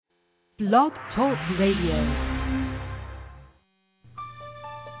Blog Talk Radio.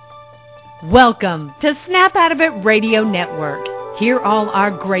 Welcome to Snap Out of It Radio Network. Hear all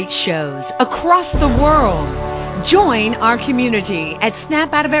our great shows across the world. Join our community at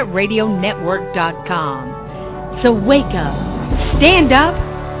snapoutofitradio.network.com. So wake up, stand up,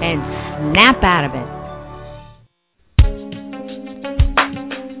 and snap out of it.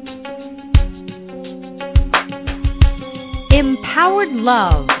 Empowered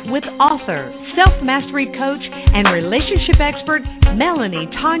Love with author, self-mastery coach, and relationship expert Melanie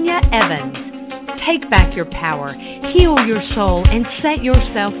Tanya Evans. Take back your power, heal your soul, and set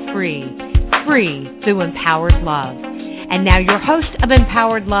yourself free. Free through Empowered Love. And now your host of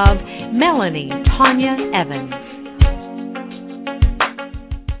Empowered Love, Melanie Tanya Evans.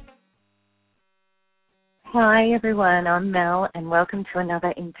 Hi everyone, I'm Mel and welcome to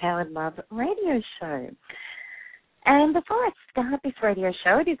another Empowered Love radio show. And before I start this radio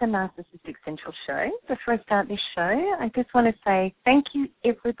show, it is a Narcissistic Central show. Before I start this show, I just want to say thank you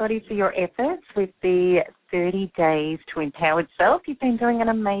everybody for your efforts with the 30 days to Empowered Self. You've been doing an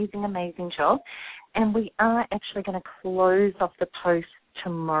amazing, amazing job. And we are actually going to close off the post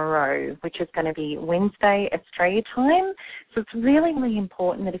tomorrow, which is going to be Wednesday, Australia time. So it's really, really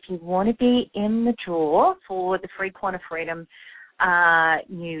important that if you want to be in the draw for the Free Quantum Freedom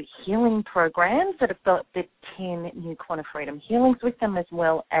new healing programs that have got the 10 new Quantum Freedom healings with them, as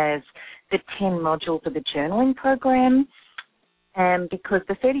well as the 10 modules of the journaling program. And because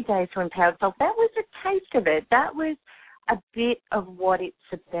the 30 days to Empowered Self, that was a taste of it. That was a bit of what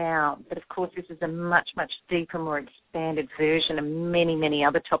it's about. But, of course, this is a much, much deeper, more expanded version of many, many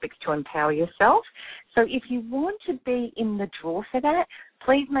other topics to empower yourself. So if you want to be in the draw for that,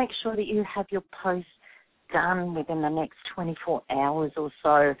 please make sure that you have your posts done within the next 24 hours or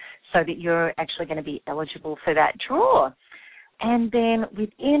so that you're actually going to be eligible for that draw. And then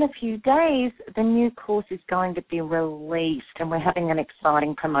within a few days, the new course is going to be released, and we're having an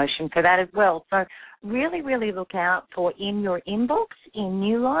exciting promotion for that as well. So really, really look out for in your inbox, in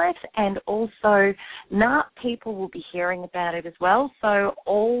New Life, and also NARP people will be hearing about it as well. So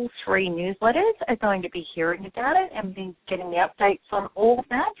all 3 newsletters are going to be hearing about it and be getting the updates on all of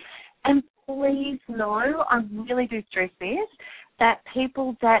that. And please know, I really do stress this, that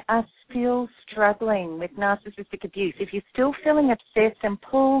people that are still struggling with narcissistic abuse, if you're still feeling obsessed and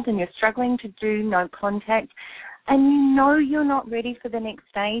pulled and you're struggling to do no contact and you know you're not ready for the next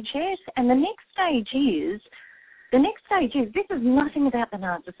stage yet, and the next stage is, this is nothing about the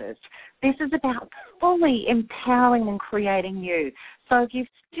narcissist. This is about fully empowering and creating you. So if you've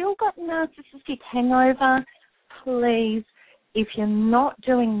still got narcissistic hangover, please, if you're not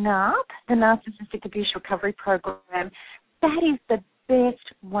doing NARP, the Narcissistic Abuse Recovery Program, that is the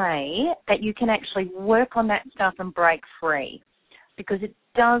best way that you can actually work on that stuff and break free, because it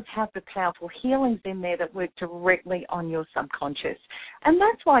does have the powerful healings in there that work directly on your subconscious. And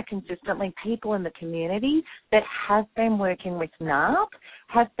that's why consistently people in the community that have been working with NARP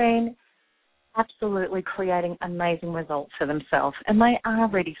have been absolutely creating amazing results for themselves, and they are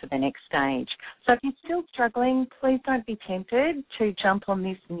ready for the next stage. So if you're still struggling, please don't be tempted to jump on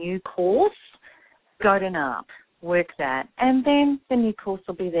this new course. Go to NARP, work that, and then the new course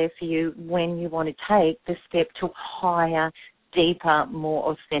will be there for you when you want to take the step to higher, deeper, more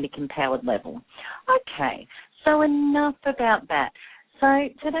authentic, empowered level. Okay, so enough about that. So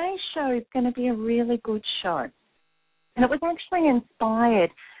today's show is going to be a really good show, and it was actually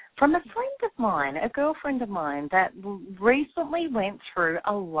inspired from a friend of mine, a girlfriend of mine, that recently went through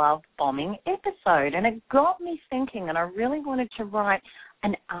a love bombing episode. And it got me thinking, and I really wanted to write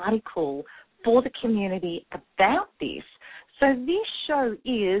an article for the community about this. So this show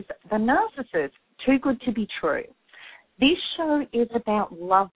is The Narcissist, Too Good to Be True. This show is about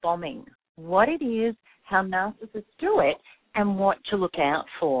love bombing, what it is, how narcissists do it, and what to look out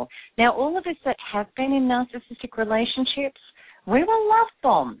for. Now, all of us that have been in narcissistic relationships, we were love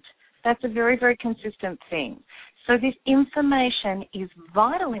bombed. That's a very, very consistent thing. So this information is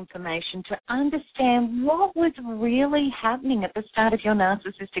vital information to understand what was really happening at the start of your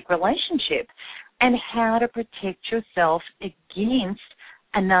narcissistic relationship and how to protect yourself against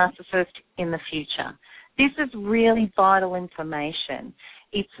a narcissist in the future. This is really vital information.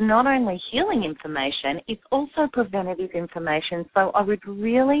 It's not only healing information, it's also preventative information. So I would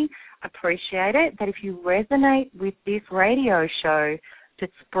really appreciate it that if you resonate with this radio show, to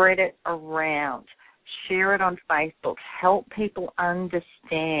spread it around, share it on Facebook, help people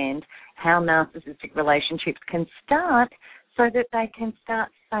understand how narcissistic relationships can start so that they can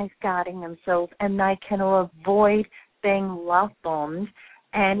start safeguarding themselves and they can avoid being love-bombed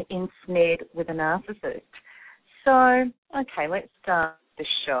and ensnared with a narcissist. So, okay, let's start the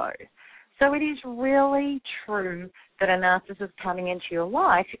show. So it is really true that a narcissist coming into your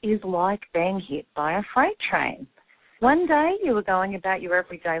life is like being hit by a freight train. One day you were going about your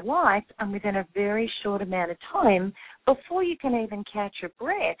everyday life, and within a very short amount of time, before you can even catch your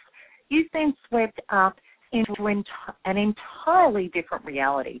breath, you've been swept up into an entirely different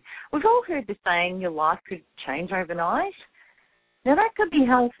reality. We've all heard the saying, your life could change overnight. Now, that could be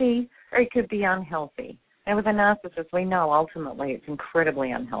healthy or it could be unhealthy. And with a narcissist, we know ultimately it's incredibly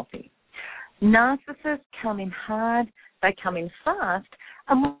unhealthy. Narcissists come in hard, they come in fast,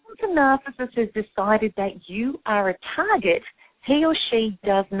 and once a narcissist has decided that you are a target, he or she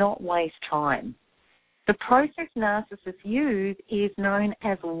does not waste time. The process narcissists use is known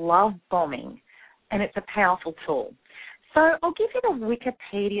as love bombing, and it's a powerful tool. So I'll give you the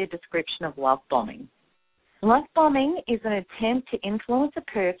Wikipedia description of love bombing. Love bombing is an attempt to influence a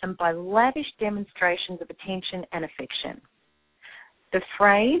person by lavish demonstrations of attention and affection. The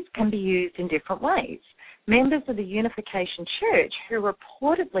phrase can be used in different ways. Members of the Unification Church, who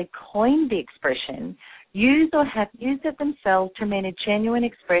reportedly coined the expression, use or have used it themselves to mean a genuine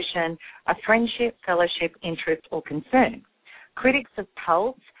expression of friendship, fellowship, interest, or concern. Critics of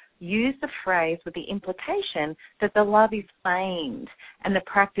cults use the phrase with the implication that the love is feigned and the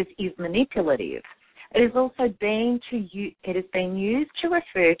practice is manipulative. It has also been used to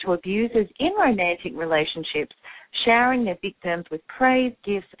refer to abusers in romantic relationships showering their victims with praise,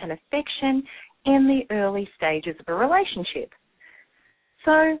 gifts, and affection in the early stages of a relationship.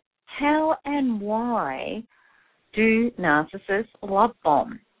 So, how and why do narcissists love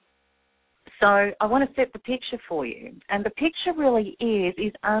bomb? So, I want to set the picture for you. And the picture really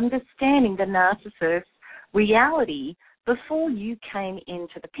is understanding the narcissist's reality before you came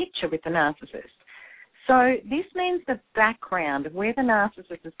into the picture with the narcissist. So this means the background of where the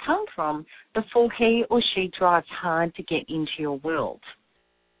narcissist has come from before he or she drives hard to get into your world.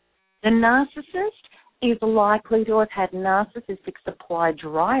 The narcissist is likely to have had narcissistic supply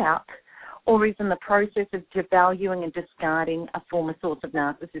dry up or is in the process of devaluing and discarding a former source of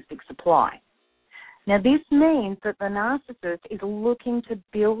narcissistic supply. Now, this means that the narcissist is looking to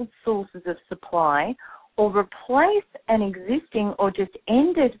build sources of supply or replace an existing or just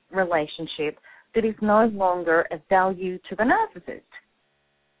ended relationship that is no longer of value to the narcissist.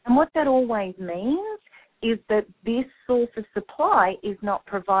 And what that always means is that this source of supply is not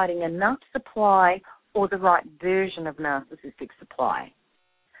providing enough supply or the right version of narcissistic supply.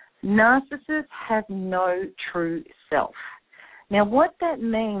 Narcissists have no true self. Now, what that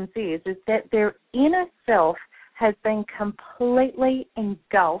means is that their inner self has been completely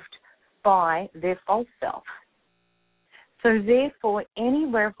engulfed by their false self. So therefore, any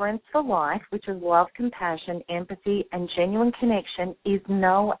reverence for life, which is love, compassion, empathy, and genuine connection, is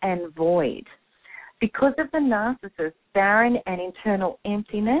null and void. Because of the narcissist's barren and internal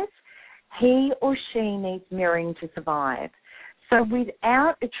emptiness, he or she needs mirroring to survive. So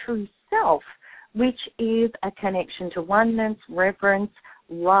without a true self, which is a connection to oneness, reverence,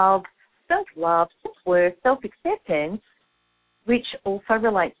 love, self-love, self-worth, self-acceptance, which also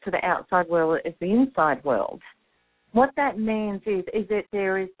relates to the outside world as the inside world, what that means is that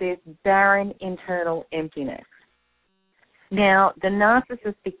there is this barren internal emptiness. Now, the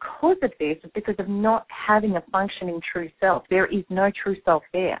narcissist, because of this, because of not having a functioning true self, there is no true self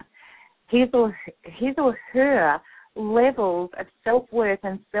there. His or her levels of self-worth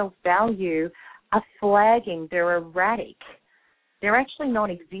and self-value are flagging. They're erratic. They're actually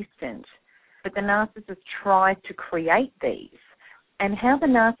non-existent. But the narcissist tries to create these. And how the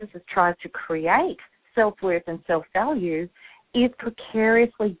narcissist tries to create self-worth and self-value is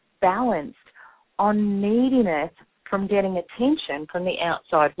precariously balanced on neediness from getting attention from the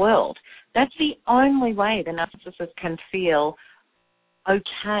outside world. That's the only way the narcissist can feel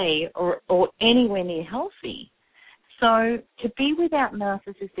okay or anywhere near healthy. So to be without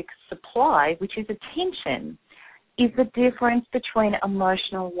narcissistic supply, which is attention, is the difference between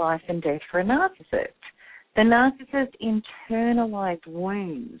emotional life and death for a narcissist. The narcissist internalized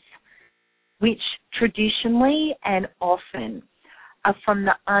wounds, which traditionally and often are from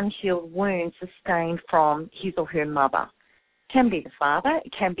the unhealed wounds sustained from his or her mother. It can be the father,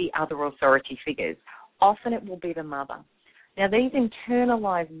 it can be other authority figures. Often it will be the mother. Now, these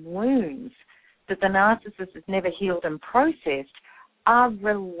internalized wounds that the narcissist has never healed and processed are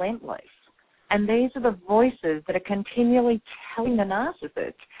relentless. And these are the voices that are continually telling the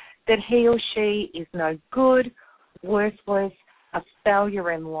narcissist that he or she is no good, worthless, a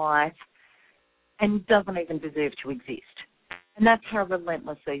failure in life, and doesn't even deserve to exist. And that's how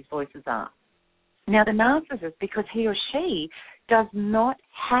relentless these voices are. Now, the narcissist, because he or she does not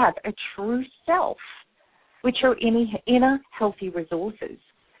have a true self, which are inner healthy resources.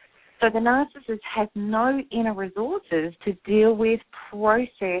 So the narcissist has no inner resources to deal with,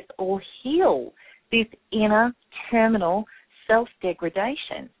 process, or heal this inner terminal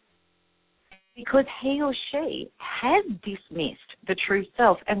self-degradation, because he or she has dismissed the true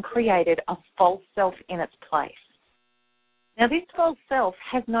self and created a false self in its place. Now, this false self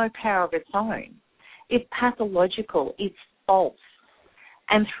has no power of its own. It's pathological. It's false.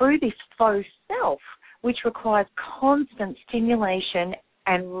 And through this faux self, which requires constant stimulation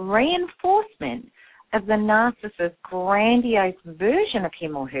and reinforcement of the narcissist's grandiose version of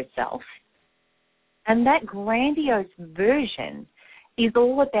him or herself, and that grandiose version is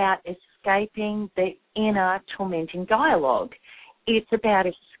all about escaping the inner tormenting dialogue. It's about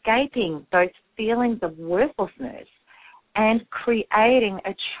escaping those feelings of worthlessness and creating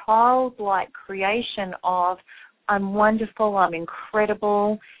a childlike creation of, I'm wonderful, I'm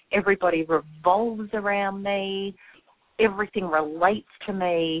incredible, everybody revolves around me, everything relates to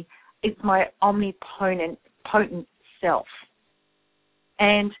me, it's my omnipotent self.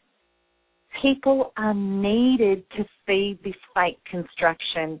 And people are needed to feed this fake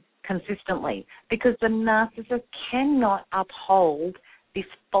construction consistently, because the narcissist cannot uphold this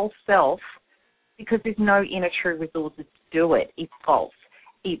false self because there's no inner true resources to do it. It's false.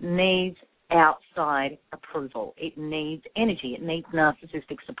 It needs outside approval. It needs energy. It needs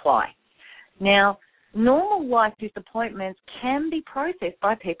narcissistic supply. Now, normal life disappointments can be processed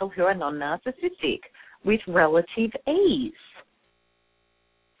by people who are non-narcissistic with relative ease.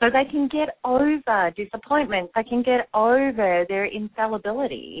 So they can get over disappointment. They can get over their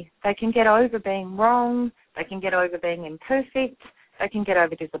infallibility. They can get over being wrong. They can get over being imperfect. They can get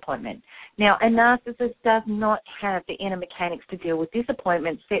over disappointment. Now, a narcissist does not have the inner mechanics to deal with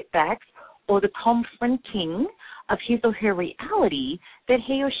disappointment, setbacks, or the confronting of his or her reality that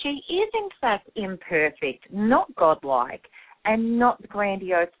he or she is in fact imperfect, not godlike, and not the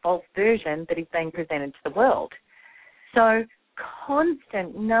grandiose false version that is being presented to the world. So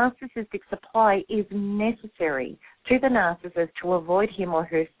constant narcissistic supply is necessary to the narcissist to avoid him or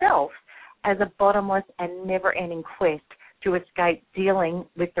herself as a bottomless and never-ending quest to escape dealing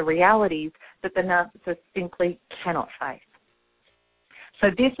with the realities that the narcissist simply cannot face. So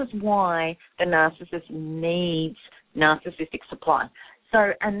this is why the narcissist needs narcissistic supply.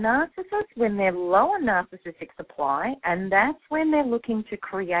 So a narcissist, when they're low on narcissistic supply, and that's when they're looking to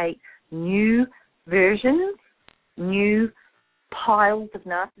create new versions, new piles of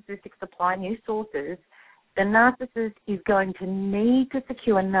narcissistic supply, new sources, the narcissist is going to need to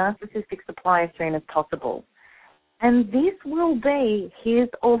secure narcissistic supply as soon as possible. And this will be his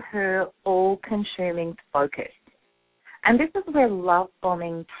or her all-consuming focus. And this is where love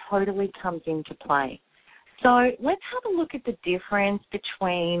bombing totally comes into play. So let's have a look at the difference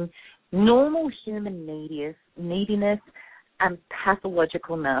between normal human neediness and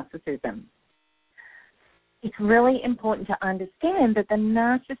pathological narcissism. It's really important to understand that the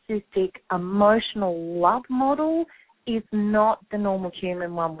narcissistic emotional love model is not the normal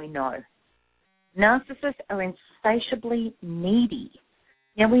human one we know. Narcissists are insatiably needy.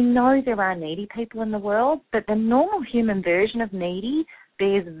 Now, we know there are needy people in the world, but the normal human version of needy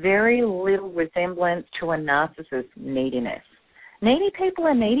bears very little resemblance to a narcissist's neediness. Needy people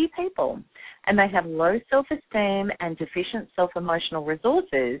are needy people, and they have low self-esteem and deficient self-emotional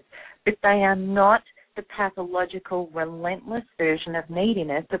resources, but they are not the pathological, relentless version of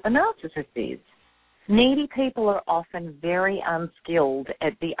neediness that the narcissist is. Needy people are often very unskilled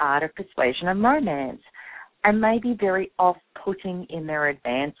at the art of persuasion and romance, and may be very off-putting in their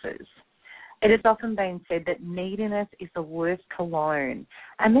advances. It has often been said that neediness is the worst cologne,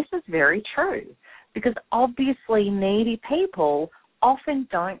 and this is very true, because obviously needy people often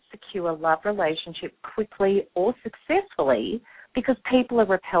don't secure a love relationship quickly or successfully because people are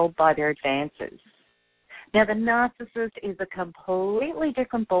repelled by their advances. Now, the narcissist is a completely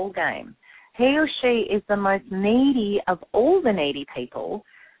different ballgame. He or she is the most needy of all the needy people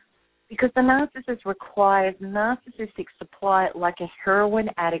because the narcissist requires narcissistic supply like a heroin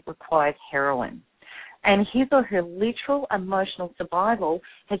addict requires heroin. And his or her literal emotional survival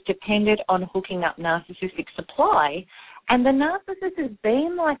has depended on hooking up narcissistic supply, and the narcissist has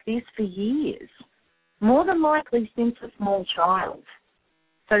been like this for years, more than likely since a small child.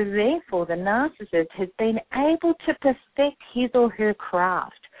 So therefore, the narcissist has been able to perfect his or her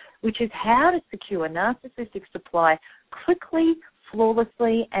craft, which is how to secure narcissistic supply quickly,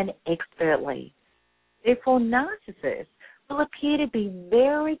 flawlessly, and expertly. Therefore, narcissists will appear to be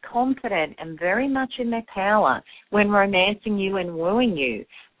very confident and very much in their power when romancing you and wooing you.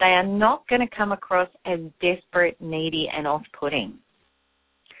 They are not going to come across as desperate, needy, and off-putting.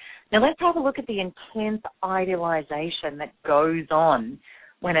 Now, let's have a look at the intense idealization that goes on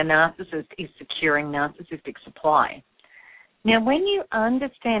when a narcissist is securing narcissistic supply. Now, when you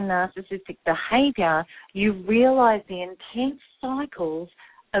understand narcissistic behavior, you realize the intense cycles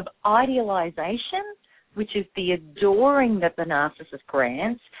of idealization, which is the adoring that the narcissist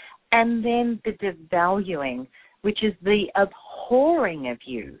grants, and then the devaluing, which is the abhorring of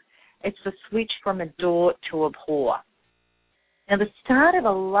you. It's the switch from adore to abhor. Now, the start of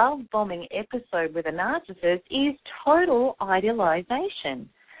a love-bombing episode with a narcissist is total idealization.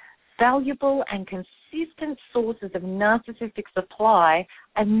 Valuable and consistent sources of narcissistic supply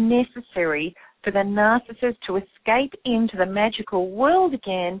are necessary for the narcissist to escape into the magical world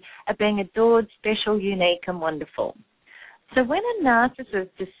again of being adored, special, unique, and wonderful. So when a narcissist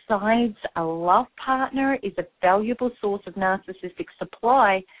decides a love partner is a valuable source of narcissistic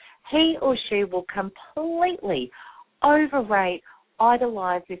supply, he or she will completely overrate,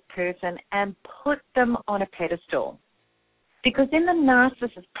 idolize this person, and put them on a pedestal. Because in the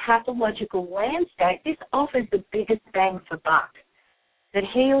narcissist pathological landscape, this offers the biggest bang for buck. That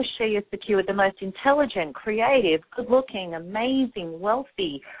he or she has secured the most intelligent, creative, good-looking, amazing,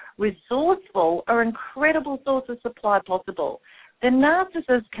 wealthy, resourceful, or incredible source of supply possible. The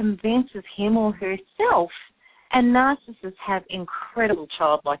narcissist convinces him or herself, and narcissists have incredible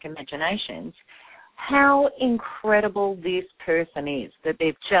childlike imaginations, how incredible this person is that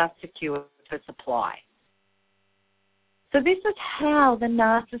they've just secured for supply. So this is how the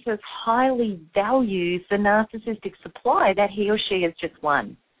narcissist highly values the narcissistic supply that he or she has just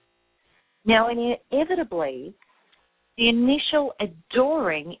won. Now, inevitably, the initial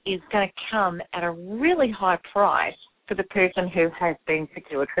adoring is going to come at a really high price for the person who has been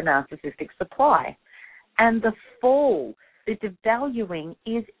secured for narcissistic supply. And the fall, the devaluing,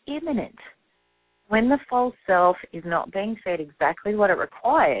 is imminent. When the false self is not being fed exactly what it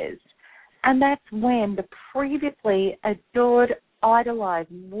requires, and that's when the previously adored,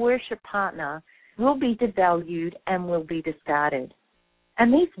 idolized, worship partner will be devalued and will be discarded.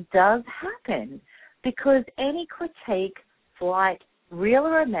 And this does happen because any critique, flight, real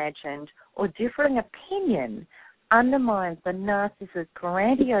or imagined, or differing opinion undermines the narcissist's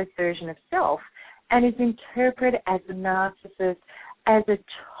grandiose version of self and is interpreted as the narcissist as a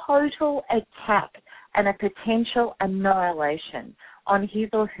total attack and a potential annihilation on his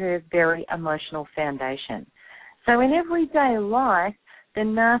or her very emotional foundation. So in everyday life, the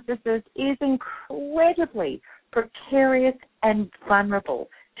narcissist is incredibly precarious and vulnerable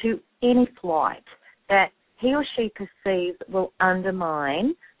to any flight that he or she perceives will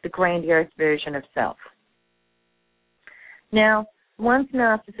undermine the grandiose version of self. Now, once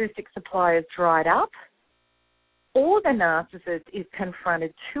narcissistic supply is dried up, or the narcissist is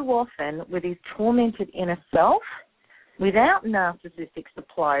confronted too often with his tormented inner self, without narcissistic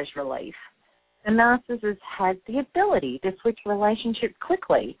supply's relief, the narcissist has the ability to switch relationships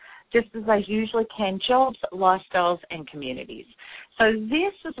quickly, just as they usually can jobs, lifestyles, and communities. So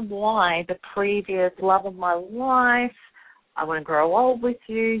this is why the previous love of my life, I want to grow old with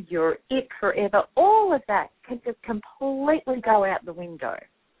you, you're it forever, all of that can just completely go out the window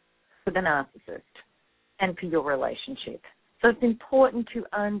for the narcissist and for your relationship. So it's important to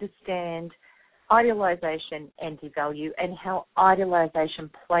understand idealization and devalue and how idealization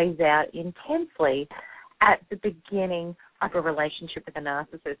plays out intensely at the beginning of a relationship with a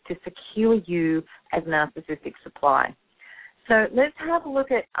narcissist to secure you as narcissistic supply. So let's have a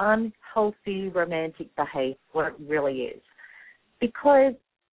look at unhealthy romantic behavior, what it really is. Because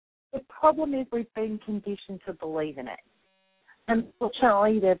the problem is we've been conditioned to believe in it.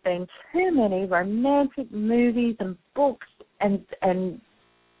 Unfortunately, there have been too many romantic movies and books and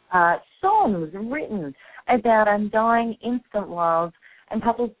songs written about undying instant love and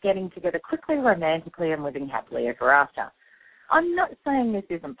couples getting together quickly, romantically, and living happily ever after. I'm not saying this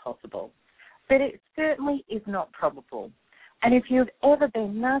isn't possible, but it certainly is not probable. And if you've ever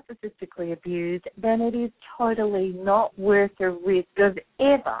been narcissistically abused, then it is totally not worth the risk of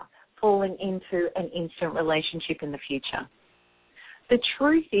ever falling into an instant relationship in the future. The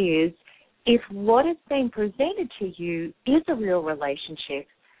truth is, if what is being presented to you is a real relationship,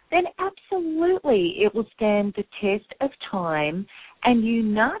 then absolutely it will stand the test of time and you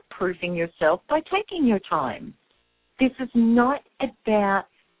not proving yourself by taking your time. This is not about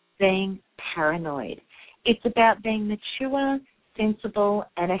being paranoid. It's about being mature, sensible,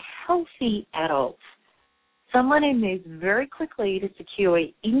 and a healthy adult. Someone who moves very quickly to secure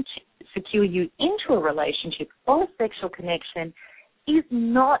you into a relationship or a sexual connection is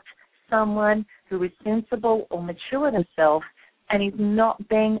not someone who is sensible or mature themselves and is not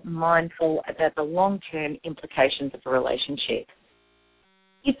being mindful about the long-term implications of a relationship.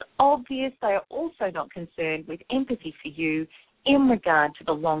 It's obvious they are also not concerned with empathy for you in regard to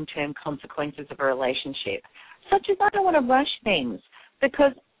the long-term consequences of a relationship, such as I don't want to rush things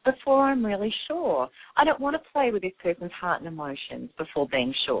because before I'm really sure. I don't want to play with this person's heart and emotions before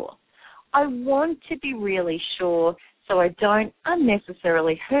being sure. I want to be really sure so I don't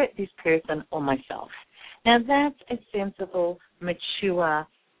unnecessarily hurt this person or myself. Now, that's a sensible, mature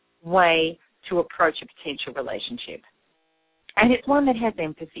way to approach a potential relationship. And it's one that has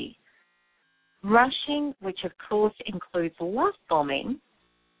empathy. Rushing, which of course includes love bombing,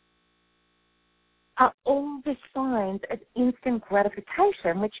 are all the signs of instant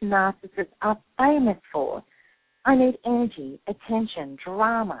gratification, which narcissists are famous for. I need energy, attention,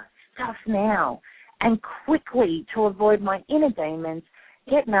 drama, stuff now, and quickly to avoid my inner demons,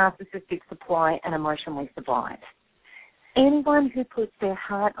 get narcissistic supply and emotionally survive. Anyone who puts their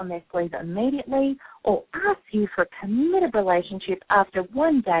heart on their sleeve immediately or asks you for a committed relationship after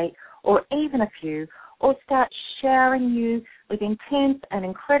one date or even a few, or start showering you with intense and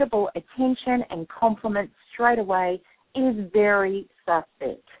incredible attention and compliments straight away is very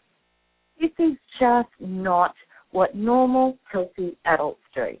suspect. This is just not what normal, healthy adults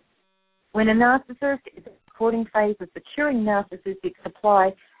do. When a narcissist is in the courting phase of securing narcissistic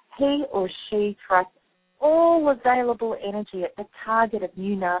supply, he or she thrusts all available energy at the target of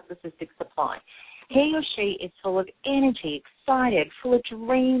new narcissistic supply. He or she is full of energy, excited, full of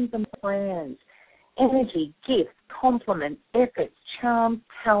dreams and plans. Energy, gifts, compliments, efforts, charms,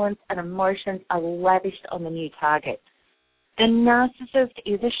 talents, and emotions are lavished on the new target. The narcissist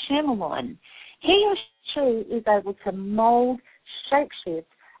is a chameleon. He or she is able to mold, shapeshift,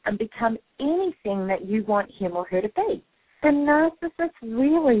 and become anything that you want him or her to be. The narcissist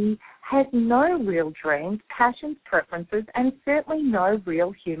really has no real dreams, passions, preferences, and certainly no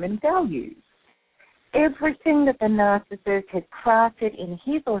real human values. Everything that the narcissist has crafted in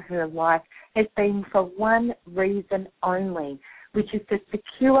his or her life has been for one reason only, which is to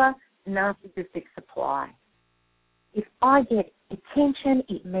secure narcissistic supply. If I get attention,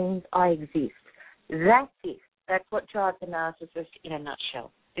 it means I exist. That's it. That's what drives the narcissist in a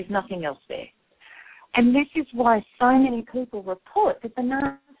nutshell. There's nothing else there. And this is why so many people report that the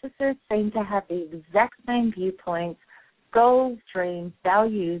narcissists seem to have the exact same viewpoints, goals, dreams,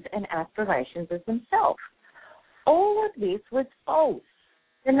 values, and aspirations as themselves. All of this was false.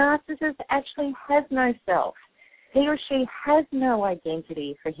 The narcissist actually has no self. He or she has no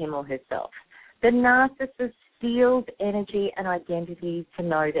identity for him or herself. The narcissist steals energy and identity to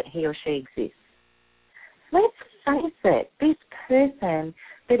know that he or she exists. Let's face it, this person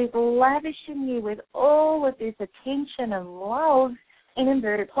that is lavishing you with all of this attention and love, in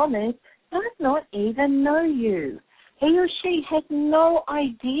inverted commas, does not even know you. He or she has no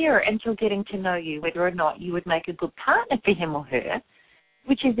idea until getting to know you whether or not you would make a good partner for him or her,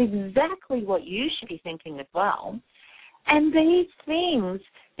 which is exactly what you should be thinking as well. And these things,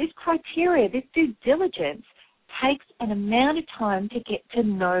 this criteria, this due diligence, takes an amount of time to get to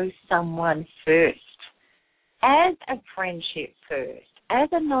know someone first. As a friendship first, as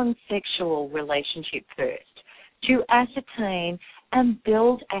a non-sexual relationship first, to ascertain and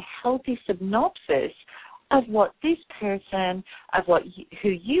build a healthy synopsis of what this person, of who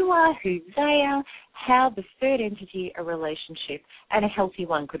you are, who they are, how the third entity, a relationship, and a healthy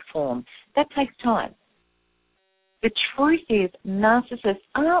one could form. That takes time. The truth is, narcissists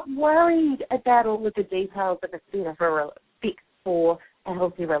aren't worried about all of the details of a fit for a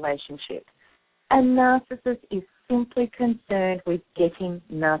healthy relationship. A narcissist is simply concerned with getting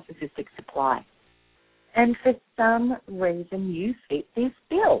narcissistic supply. And for some reason, you fit this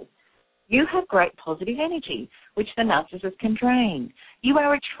bill. You have great positive energy, which the narcissist can drain. You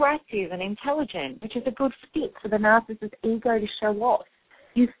are attractive and intelligent, which is a good fit for the narcissist's ego to show off.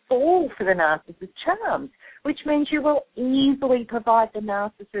 You fall for the narcissist's charms, which means you will easily provide the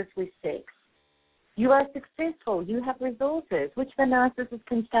narcissist with sex. You are successful. You have resources, which the narcissist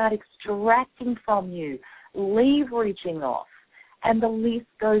can start extracting from you, leveraging off, and the list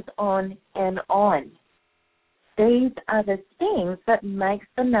goes on and on. These are the things that makes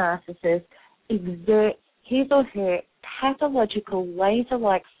the narcissist exert his or her pathological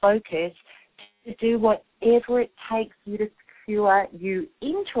laser-like focus to do whatever it takes you to secure you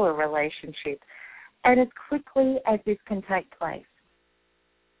into a relationship, and as quickly as this can take place.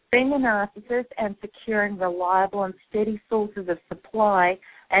 Being a narcissist and securing reliable and steady sources of supply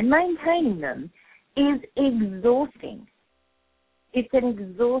and maintaining them is exhausting. It's an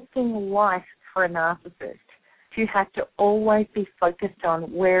exhausting life for a narcissist to have to always be focused on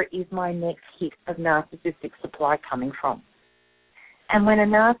where is my next hit of narcissistic supply coming from. And when a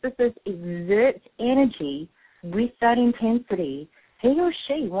narcissist exerts energy with that intensity, he or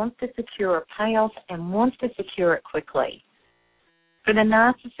she wants to secure a payoff and wants to secure it quickly. For the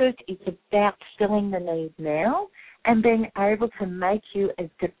narcissist, it's about filling the need now and being able to make you as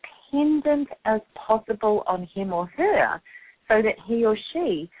dependent as possible on him or her so that he or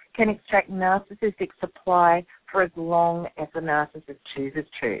she can extract narcissistic supply for as long as the narcissist chooses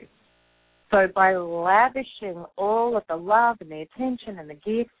to. So by lavishing all of the love and the attention and the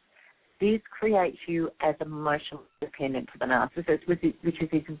gifts, this creates you as emotionally dependent to the narcissist, which is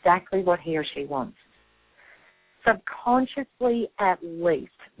exactly what he or she wants. Subconsciously, at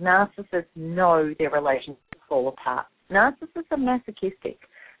least, narcissists know their relationships fall apart. Narcissists are masochistic.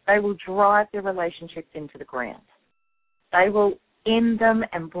 They will drive their relationships into the ground. They will end them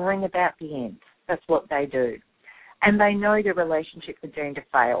and bring about the end. That's what they do. And they know their relationships are doomed to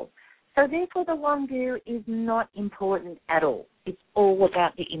fail. So therefore, the long view is not important at all. It's all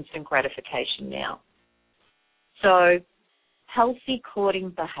about the instant gratification now. So healthy courting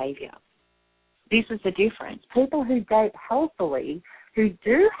behavior. This is the difference. People who date healthily, who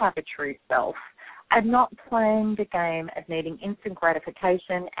do have a true self, are not playing the game of needing instant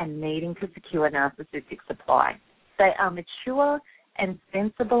gratification and needing to secure narcissistic supply. They are mature and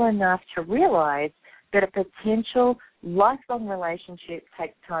sensible enough to realize that a potential lifelong relationship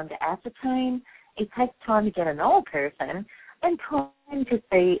takes time to ascertain, it takes time to get an old person, and time to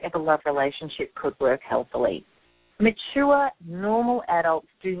see if a love relationship could work healthily. Mature, normal adults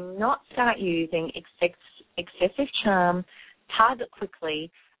do not start using excessive charm, target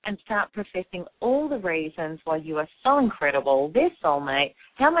quickly, and start professing all the reasons why you are so incredible, their soulmate,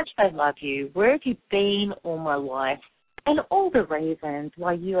 how much they love you, where have you been all my life, and all the reasons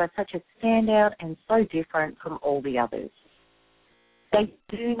why you are such a standout and so different from all the others. They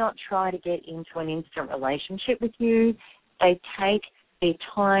do not try to get into an instant relationship with you. They take their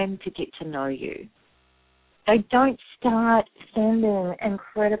time to get to know you. They don't start sending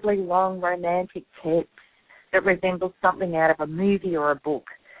incredibly long romantic texts that resemble something out of a movie or a book.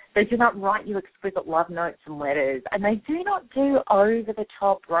 They do not write you exquisite love notes and letters, and they do not do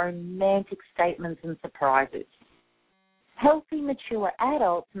over-the-top romantic statements and surprises. Healthy, mature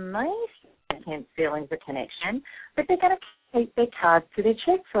adults may have intense feelings of connection, but they're going to keep their cards to their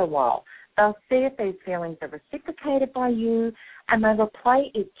chest for a while. They'll see if these feelings are reciprocated by you, and they will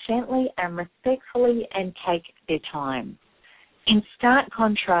play it gently and respectfully and take their time. In stark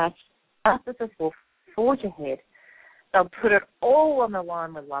contrast, narcissists will forge ahead. They'll put it all on the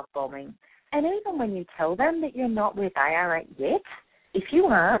line with love bombing. And even when you tell them that you're not where they are at yet, if you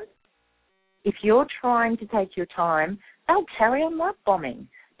aren't, if you're trying to take your time, they'll carry on love bombing,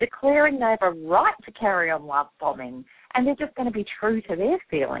 declaring they have a right to carry on love bombing, and they're just going to be true to their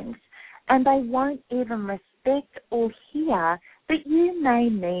feelings. And they won't even respect or hear that you may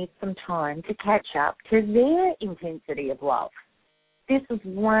need some time to catch up to their intensity of love. This is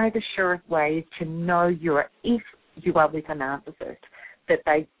one of the surest ways to know if you are with a narcissist, that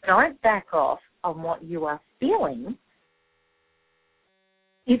they don't back off on what you are feeling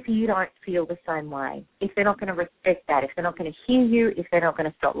if you don't feel the same way, if they're not going to respect that, if they're not going to hear you, if they're not going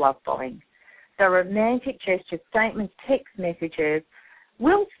to stop love bombing. So romantic gestures, statements, text messages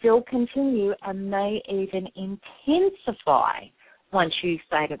will still continue and may even intensify once you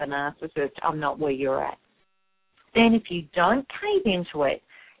say to the narcissist, I'm not where you're at. Then if you don't cave into it,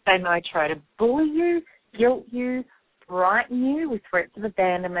 they may try to bully you, guilt you, frighten you with threats of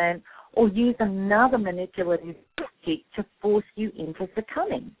abandonment, or use another manipulative tactic to force you into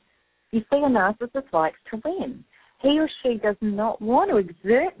succumbing. You see, a narcissist likes to win. He or she does not want to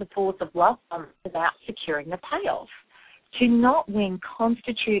exert the force of love bombing without securing the payoff. To not win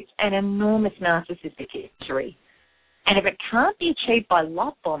constitutes an enormous narcissistic injury. And if it can't be achieved by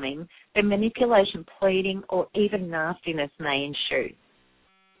love bombing, then manipulation, pleading, or even nastiness may ensue.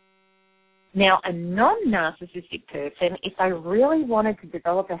 Now, a non-narcissistic person, if they really wanted to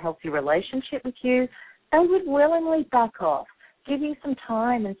develop a healthy relationship with you, they would willingly back off, give you some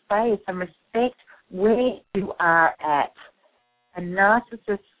time and space and respect where you are at. A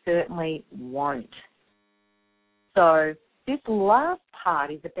narcissist certainly won't. So this last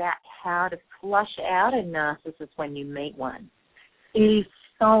part is about how to flush out a narcissist when you meet one. It is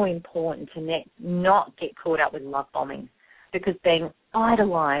so important to not get caught up with love bombing, because being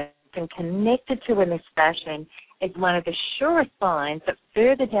idolized and connected to in this fashion is one of the surest signs that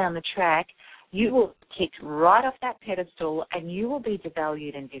further down the track you will be kicked right off that pedestal and you will be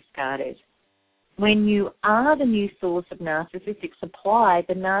devalued and discarded. When you are the new source of narcissistic supply,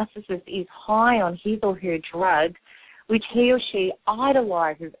 the narcissist is high on his or her drug, which he or she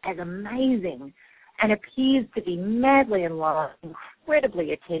idolizes as amazing and appears to be madly in love,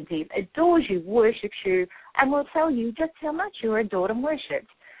 incredibly attentive, adores you, worships you, and will tell you just how much you are adored and worshipped.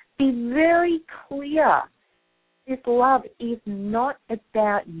 Be very clear This love is not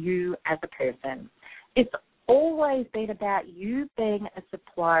about you as a person. It's always been about you being a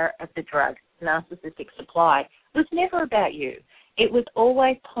supplier of the drug, narcissistic supply. It was never about you. It was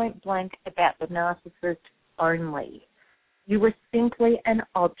always point blank about the narcissist only. You were simply an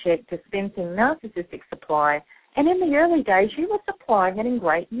object dispensing narcissistic supply, and in the early days you were supplying it in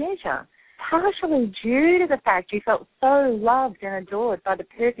great measure, partially due to the fact you felt so loved and adored by the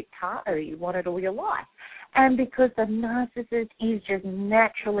perfect partner you wanted all your life, and because the narcissist is just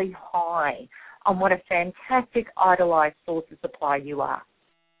naturally high on what a fantastic idolized source of supply you are.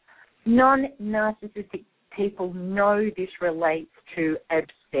 Non-narcissistic people know this relates to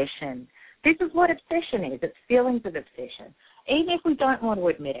obsession. This is what obsession is. It's feelings of obsession, even if we don't want to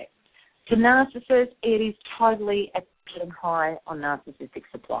admit it. To narcissists, it is totally a getting high on narcissistic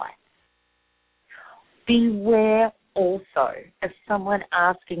supply. Beware also of someone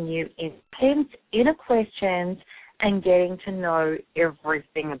asking you intense inner questions and getting to know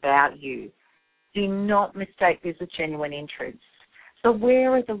everything about you. Do not mistake this as genuine interest. So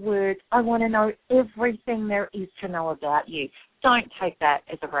where are the words, I want to know everything there is to know about you? Don't take that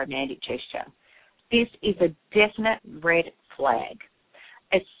as a romantic gesture. This is a definite red flag,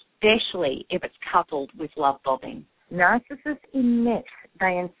 especially if it's coupled with love bombing. Narcissists emit,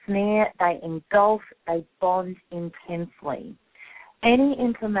 they ensnare, they engulf, they bond intensely. Any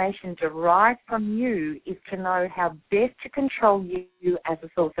information derived from you is to know how best to control you as a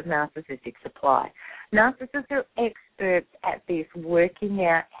source of narcissistic supply. Narcissists are experts at this, working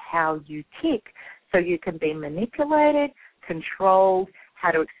out how you tick so you can be manipulated, controlled,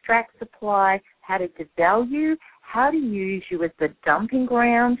 how to extract supply, how to devalue, how to use you as the dumping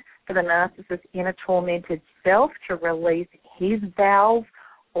ground for the narcissist's inner tormented self to release his valve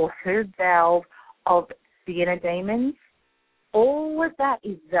or her valve of the inner demons. All of that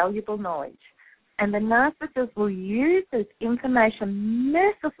is valuable knowledge. And the narcissist will use this information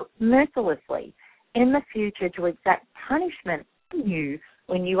mercilessly in the future to exact punishment on you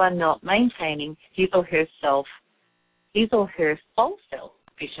when you are not maintaining his or her false self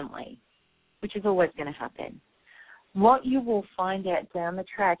efficiently, which is always going to happen. What you will find out down the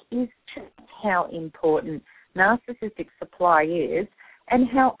track is just how important narcissistic supply is and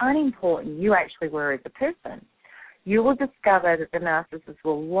how unimportant you actually were as a person. You will discover that the narcissist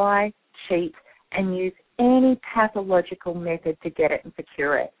will lie, cheat, and use any pathological method to get it and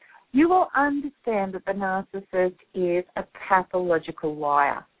secure it. You will understand that the narcissist is a pathological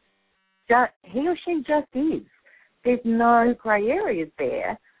liar. He or she just is. There's no grey areas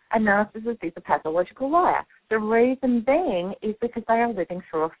there. A narcissist is a pathological liar. The reason being is because they are living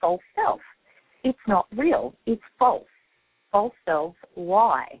through a false self. It's not real. It's false. False selves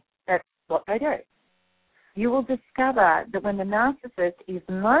lie. That's what they do. You will discover that when the narcissist is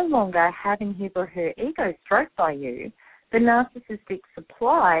no longer having his or her ego stroked by you, the narcissistic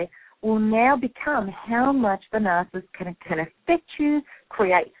supply will now become how much the narcissist can affect you,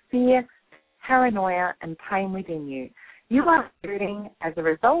 create fear, paranoia, and pain within you. You are hurting as a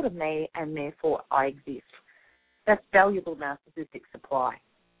result of me, and therefore I exist. That's valuable narcissistic supply.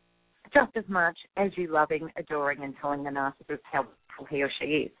 Just as much as you loving, adoring, and telling the narcissist how wonderful he or she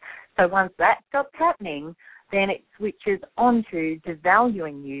is. So once that stops happening, then it switches onto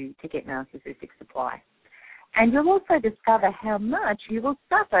devaluing you to get narcissistic supply. And you'll also discover how much you will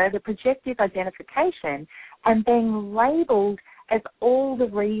suffer the projective identification and being labelled as all the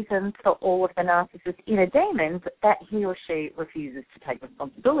reasons for all of the narcissist's inner demons that he or she refuses to take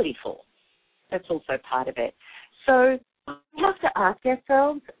responsibility for. That's also part of it. So we have to ask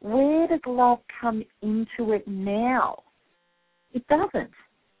ourselves, where does love come into it now? It doesn't.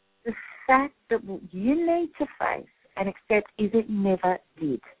 The fact that you need to face and accept is it never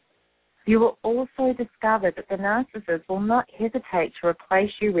did. You will also discover that the narcissist will not hesitate to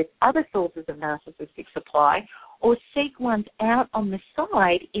replace you with other sources of narcissistic supply or seek ones out on the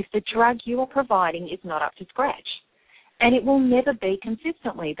side if the drug you are providing is not up to scratch. And it will never be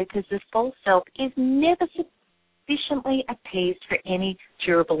consistently because the false self is never sufficiently appeased for any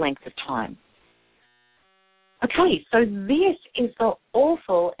durable length of time. Okay, so this is the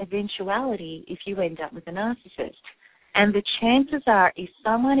awful eventuality if you end up with a narcissist. And the chances are, if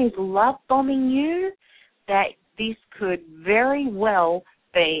someone is love bombing you, that this could very well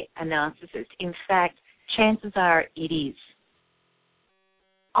be a narcissist. In fact, chances are it is.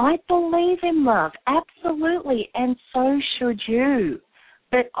 I believe in love, absolutely, and so should you,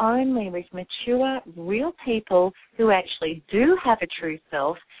 but only with mature, real people who actually do have a true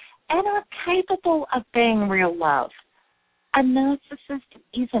self and are capable of being real love. A narcissist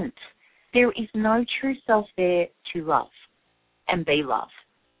isn't. There is no true self there to love and be love.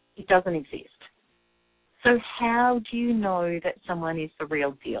 It doesn't exist. So how do you know that someone is the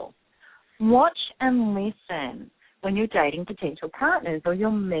real deal? Watch and listen when you're dating potential partners or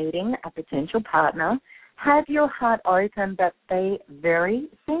you're meeting a potential partner. Have your heart open, but be very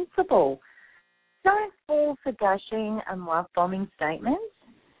sensible. Don't fall for gushing and love-bombing statements.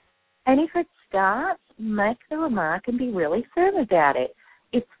 And if it starts, make the remark and be really firm about it.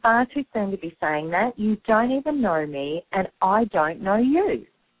 It's far too soon to be saying that. You don't even know me, and I don't know you.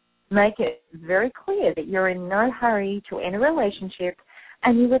 Make it very clear that you're in no hurry to end a relationship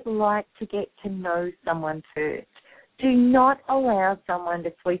and you would like to get to know someone first. Do not allow someone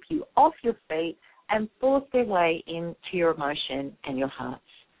to sweep you off your feet and force their way into your emotion and your heart.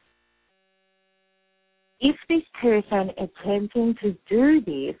 If this person attempting to do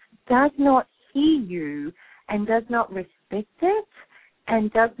this does not hear you and does not respect it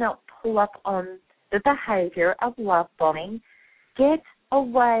and does not pull up on the behavior of love bombing, get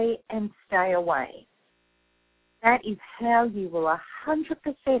away and stay away. That is how you will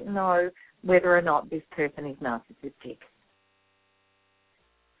 100% know whether or not this person is narcissistic.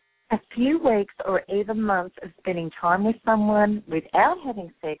 A few weeks or even months of spending time with someone without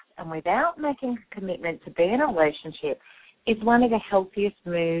having sex and without making a commitment to be in a relationship is one of the healthiest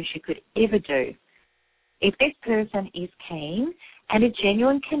moves you could ever do. If this person is keen and a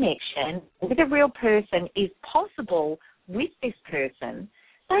genuine connection with a real person is possible with this person,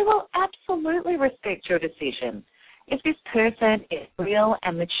 they will absolutely respect your decision. If this person is real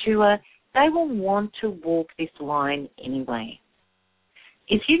and mature, they will want to walk this line anyway.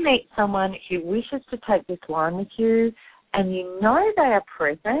 If you meet someone who wishes to take this line with you and you know they are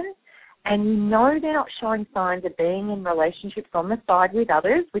present and you know they're not showing signs of being in relationships on the side with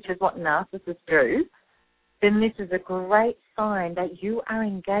others, which is what narcissists do, then this is a great sign that you are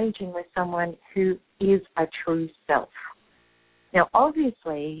engaging with someone who is a true self. Now,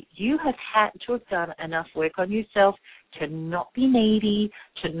 obviously, you have had to have done enough work on yourself to not be needy,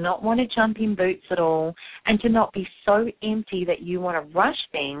 to not want to jump in boots at all, and to not be so empty that you want to rush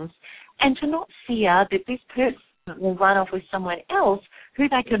things, and to not fear that this person will run off with someone else who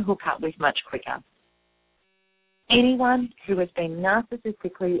they can hook up with much quicker. Anyone who has been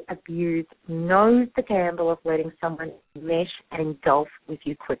narcissistically abused knows the gamble of letting someone mesh and engulf with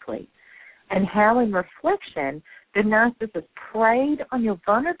you quickly, and how in reflection the narcissist preyed on your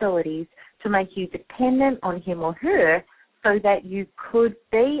vulnerabilities to make you dependent on him or her so that you could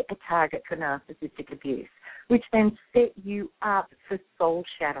be a target for narcissistic abuse, which then set you up for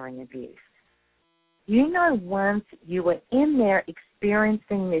soul-shattering abuse. You know, once you were in there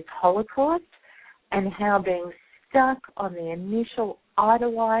experiencing this Holocaust and how being stuck on the initial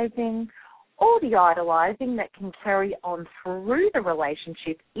idolizing or the idolizing that can carry on through the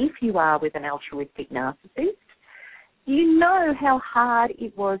relationship if you are with an altruistic narcissist, you know how hard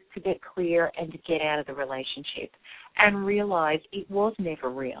it was to get clear and to get out of the relationship and realize it was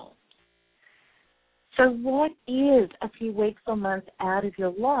never real. So what is a few weeks or months out of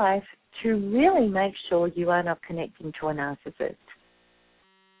your life to really make sure you are not connecting to a narcissist?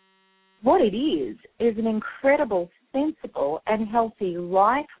 What it is an incredible, sensible, and healthy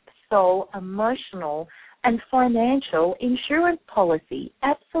life, soul, emotional, and financial insurance policy.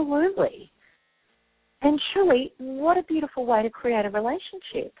 Absolutely. And truly, what a beautiful way to create a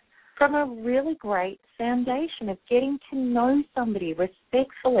relationship from a really great foundation of getting to know somebody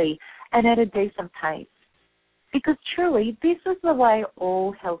respectfully and at a decent pace. Because truly, this is the way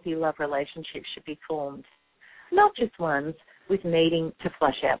all healthy love relationships should be formed, not just ones with needing to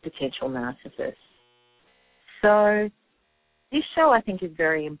flush out potential narcissists. So this show, I think, is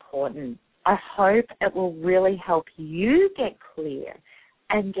very important. I hope it will really help you get clear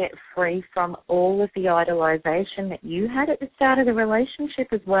and get free from all of the idolization that you had at the start of the relationship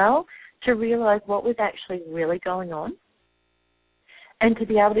as well, to realize what was actually really going on, and to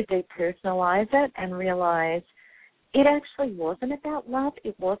be able to depersonalize it and realize it actually wasn't about love,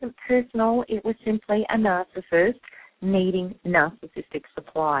 it wasn't personal, it was simply a narcissist needing narcissistic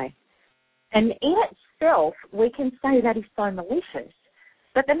supply. And in itself, we can say that is so malicious,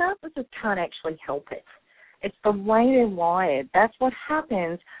 but the narcissist can't actually help it. It's the way they're wired. That's what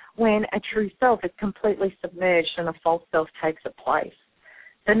happens when a true self is completely submerged and a false self takes its place.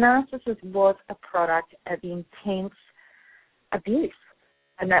 The narcissist was a product of intense abuse,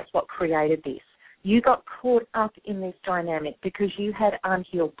 and that's what created this. You got caught up in this dynamic because you had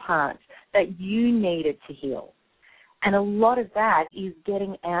unhealed parts that you needed to heal. And a lot of that is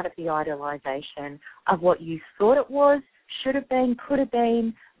getting out of the idolization of what you thought it was, should have been, could have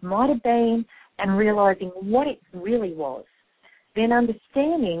been, might have been, and realizing what it really was. Then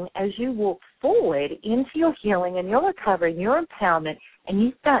understanding as you walk forward into your healing and your recovery and your empowerment, and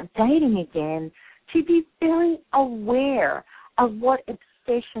you start dating again, to be very aware of what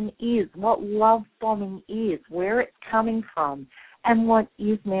obsession is, what love bombing is, where it's coming from, and what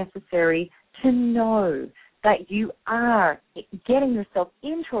is necessary to know that you are getting yourself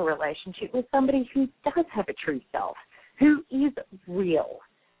into a relationship with somebody who does have a true self, who is real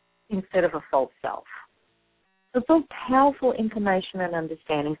instead of a false self. So it's all powerful information and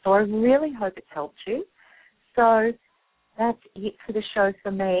understanding. So I really hope it's helped you. So that's it for the show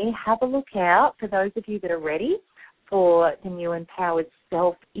for me. Have a look out for those of you that are ready for the new Empowered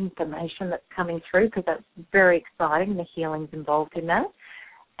Self information that's coming through, because that's very exciting, the healing's involved in that.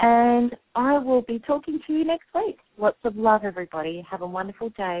 And I will be talking to you next week. Lots of love, everybody. Have a wonderful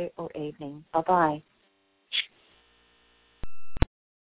day or evening. Bye-bye.